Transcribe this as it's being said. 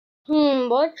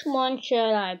Which one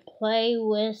should I play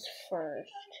with first?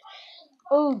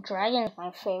 Oh, Dragon's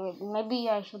my favorite. Maybe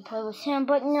I should play with him,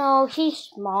 but no, he's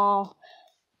small.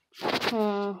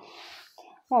 I'll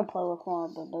play with one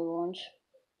of the big ones.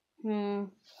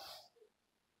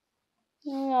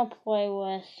 I'll play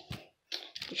with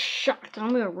the shark.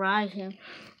 I'm gonna ride him.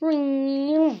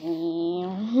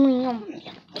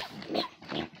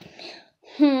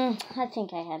 I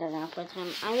think I had enough with him.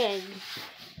 I'm gonna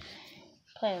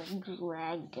play with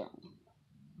Dragon.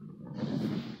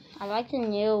 I like the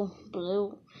new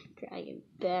blue dragon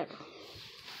better.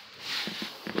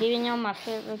 Even though my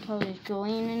favorite color is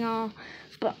green and all,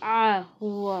 but I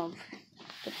love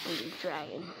the blue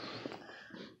dragon.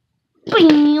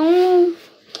 Bing!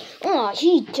 Oh,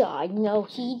 he died. No,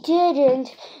 he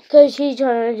didn't. Because he's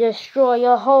going to destroy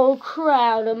a whole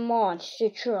crowd of monster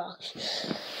trucks.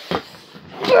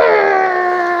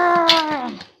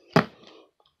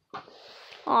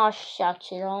 Oh,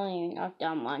 shucks. It only knocked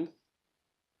down one.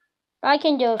 I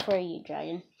can do it for you,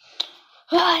 Dragon.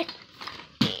 What?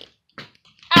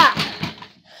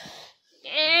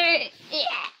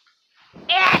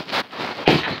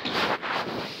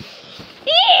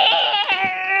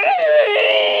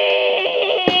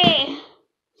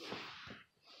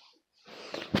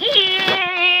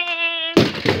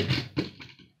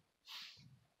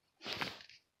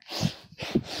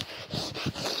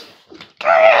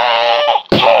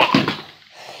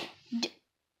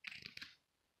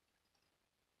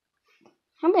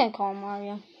 I'm gonna call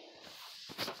Mario.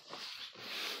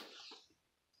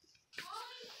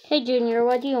 Hey Junior,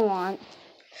 what do you want?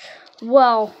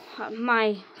 Well,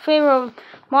 my favorite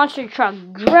monster truck,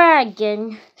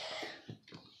 Dragon,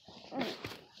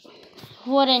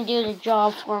 wouldn't do the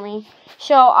job for me.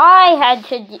 So I had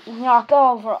to knock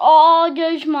over all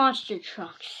those monster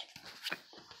trucks.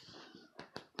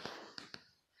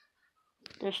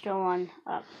 There's still one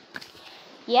up.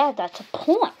 Yeah, that's a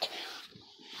point.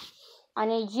 I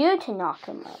need you to knock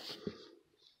him up.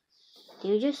 Did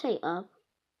you just say up?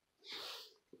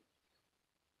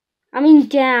 I mean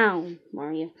down,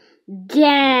 Mario.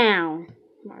 Down,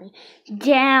 Mario.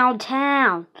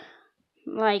 Downtown.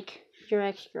 Like your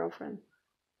ex-girlfriend.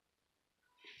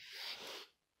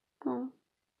 Oh.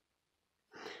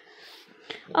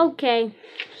 Okay,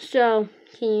 so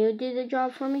can you do the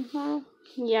job for me, Mario?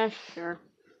 Yeah, sure.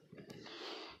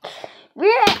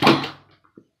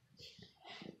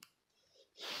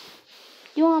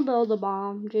 You want to build a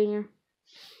bomb, Junior?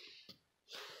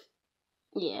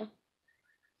 Yeah.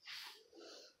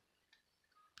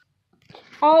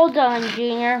 All done,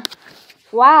 Junior.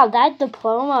 Wow, that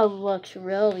diploma looks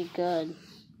really good.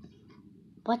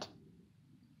 What?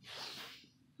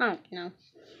 I don't know.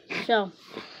 So,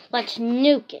 let's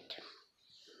nuke it.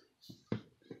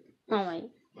 Oh,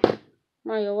 wait.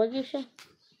 Mario, what did you say?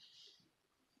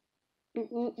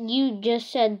 You just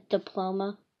said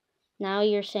diploma. Now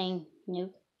you're saying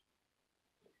nuke.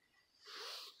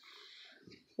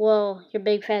 Well, your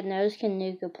big fat nose can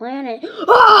nuke a planet.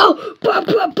 Oh!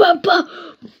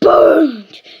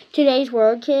 Burned! Today's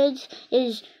word, kids,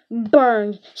 is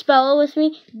burned. Spell it with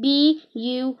me.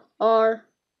 B-U-R.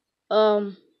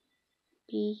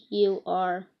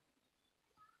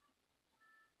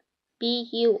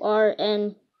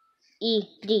 B-U-R-N-E-D.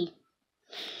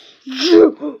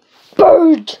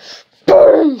 Burned!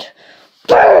 Burned!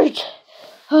 Burned!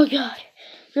 Oh, God.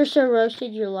 You're so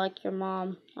roasted, you're like your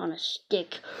mom on a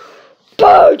stick.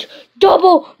 Burned!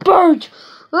 Double burned!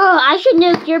 Oh, I should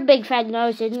nuke your big fat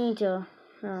nose. Didn't need to.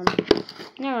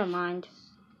 Never mind.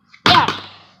 Yeah.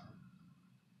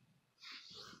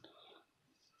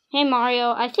 Hey,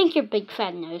 Mario, I think your big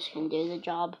fat nose can do the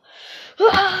job.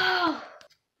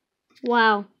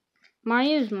 Wow.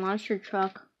 Mario's monster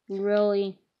truck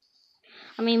really...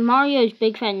 Mario's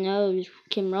big fat nose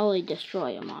can really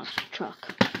destroy a monster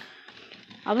truck.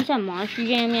 I was at Monster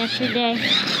Jam yesterday.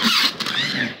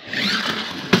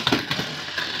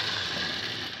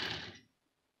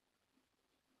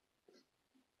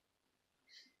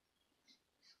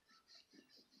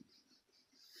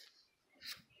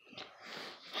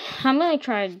 I'm gonna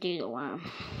try to do the worm.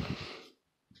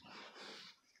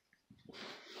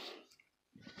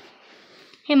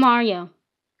 Hey Mario.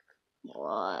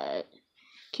 What?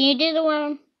 Can you do the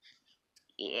worm?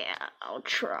 Yeah, I'll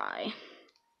try.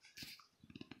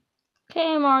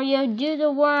 Okay, Mario, do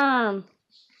the worm.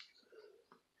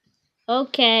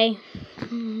 Okay.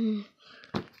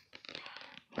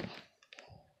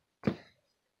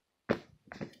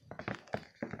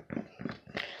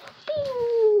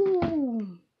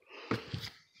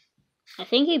 I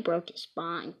think he broke his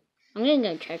spine. I'm gonna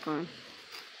go check on him.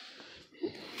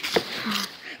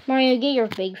 Mario, get your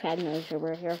big fat nose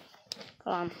over here.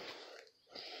 Did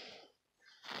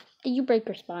you break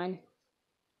your spine?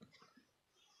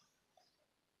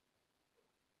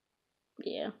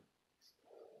 Yeah.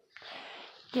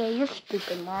 Yeah, you're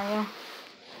stupid, Mario.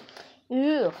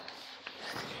 Ew.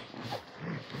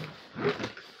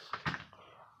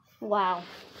 Wow.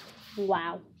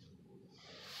 Wow.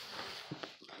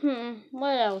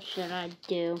 What else should I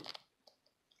do?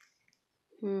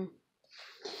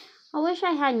 I wish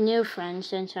I had new friends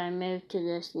since I moved to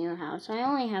this new house. I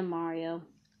only have Mario.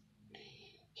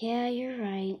 Yeah, you're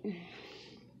right.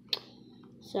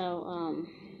 So,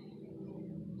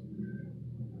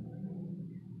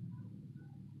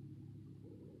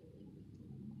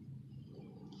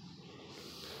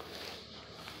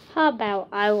 how about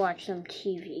I watch some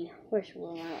TV? Where's the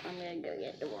remote? I'm gonna go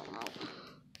get the remote.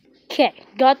 Okay,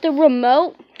 got the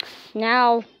remote.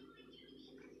 Now,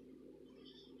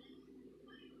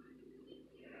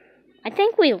 I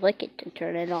think we lick it to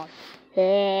turn it on.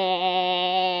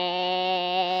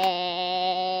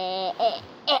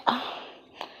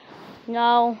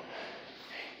 No.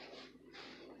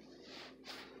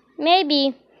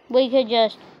 Maybe we could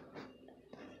just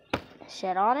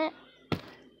sit on it.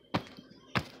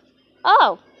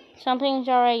 Oh, something's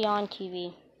already on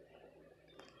TV.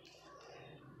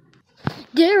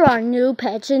 There are new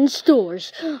pets in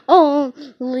stores.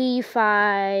 Only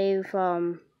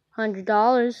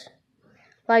 $500.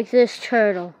 Like this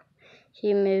turtle.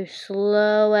 He moves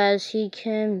slow as he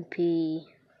can be.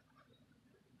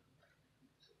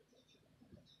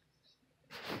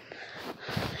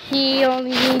 He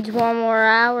only needs 1 more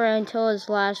hour until his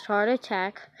last heart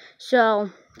attack.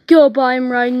 So, go buy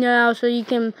him right now so you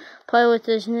can play with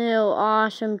this new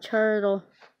awesome turtle.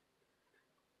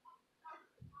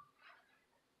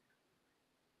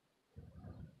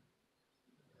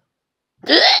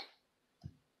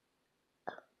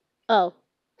 Oh,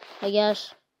 I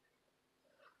guess.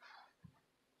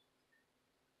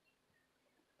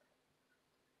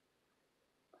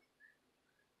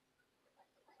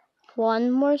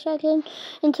 One more second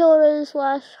until his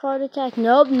last heart attack.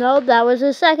 Nope, that was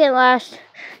his second last.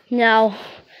 No.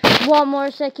 1 more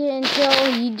second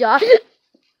until he died.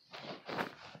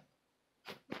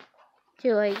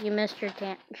 Too late, you missed your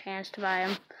chance to buy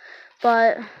him.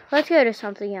 But let's go to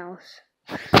something else.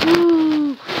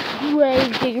 Ooh,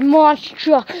 great big monster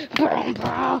truck.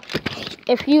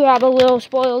 If you have a little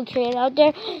spoiled kid out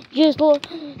there, just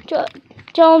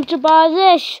tell him to buy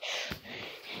this.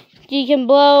 You can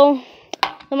blow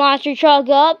the monster truck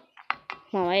up.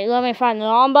 Oh, wait, let me find the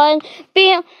on button.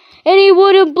 Bam! And he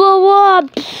wouldn't blow up.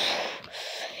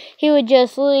 He would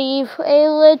just leave a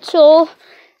little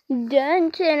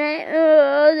dent in it.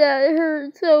 Oh, that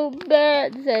hurt so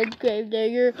bad, said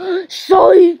Gravedigger.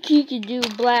 So he can do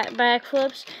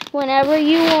backflips whenever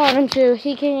you want him to.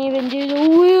 He can even do the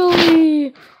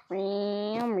wheelie.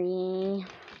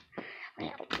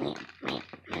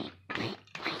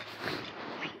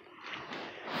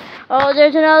 Oh,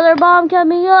 there's another bomb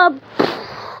coming up.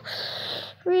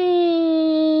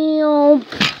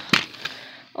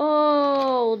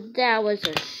 Oh, that was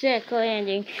a sick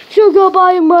landing. So go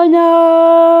buy him right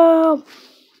now.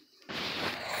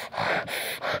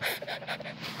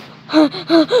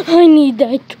 I need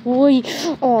that toy.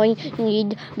 I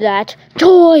need that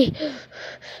toy.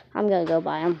 I'm gonna go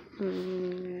buy him.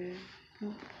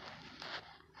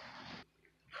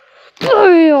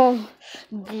 Bam!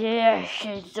 This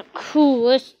is the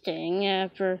coolest thing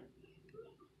ever.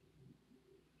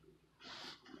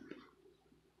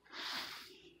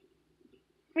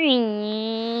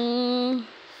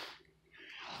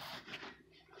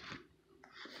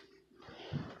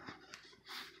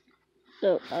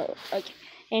 So, okay.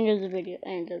 End of the video.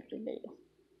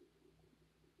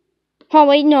 Oh,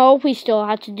 wait, no. We still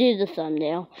have to do the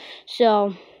thumbnail.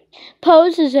 So,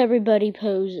 poses, everybody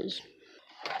poses.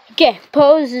 Okay,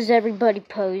 poses, everybody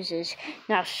poses.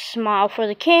 Now smile for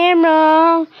the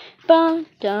camera. Dun,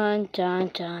 dun, dun,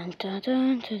 dun, dun,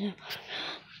 dun, dun.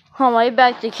 Oh, wait,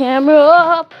 back the camera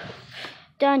up.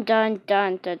 Dun, dun,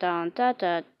 dun, dun, dun, dun,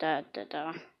 dun, dun, dun,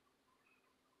 dun.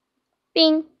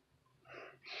 Bing.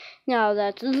 Now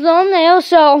that's the thumbnail,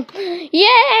 so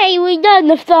yay, we done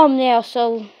the thumbnail.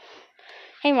 So,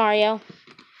 hey Mario,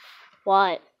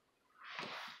 what?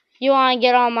 You want to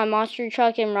get on my monster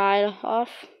truck and ride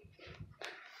off?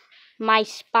 My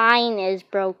spine is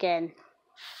broken.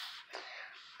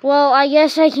 Well, I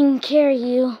guess I can carry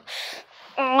you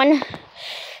on.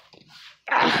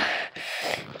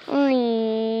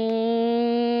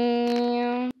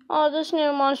 Oh, this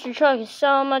new monster truck is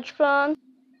so much fun.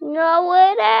 No,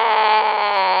 it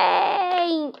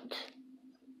ain't.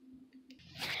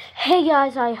 Hey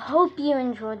guys, I hope you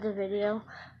enjoyed the video.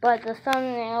 But the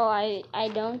thumbnail, I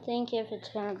don't think if it's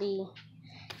gonna be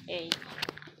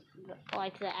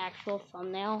like the actual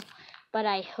thumbnail, but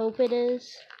I hope it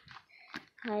is.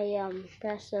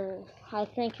 I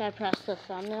think I pressed the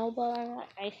thumbnail button,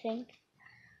 I think.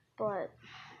 But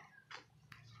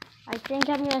I think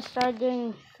I'm gonna start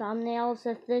doing thumbnails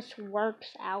if this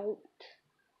works out.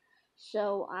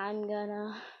 So I'm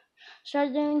gonna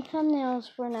start doing thumbnails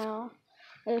for now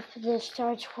if this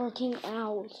starts working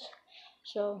out.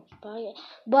 So,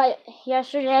 but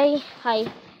yesterday,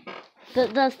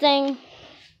 the thing,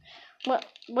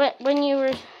 when you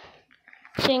were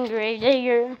saying grade that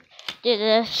you did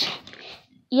this,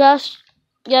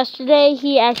 yesterday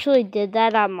he actually did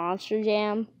that on Monster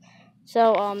Jam.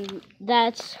 So,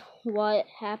 that's what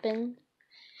happened.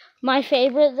 My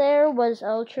favorite there was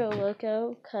Ultra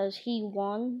Loco, cause he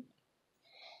won.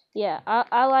 Yeah,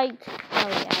 I liked how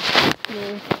he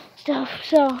actually stuff,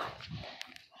 so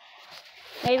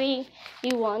maybe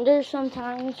you wonder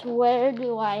sometimes, where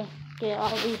do I get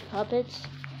all these puppets?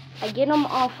 I get them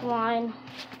offline,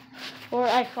 or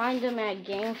I find them at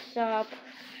GameStop.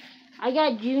 I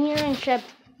got Junior and Shep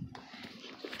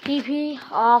PP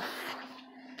off,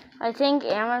 I think,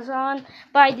 Amazon,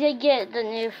 but I did get the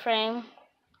new frame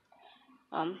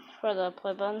for the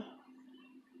play button.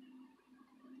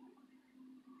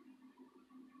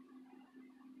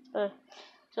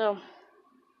 So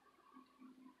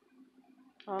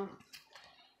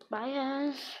bye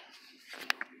guys.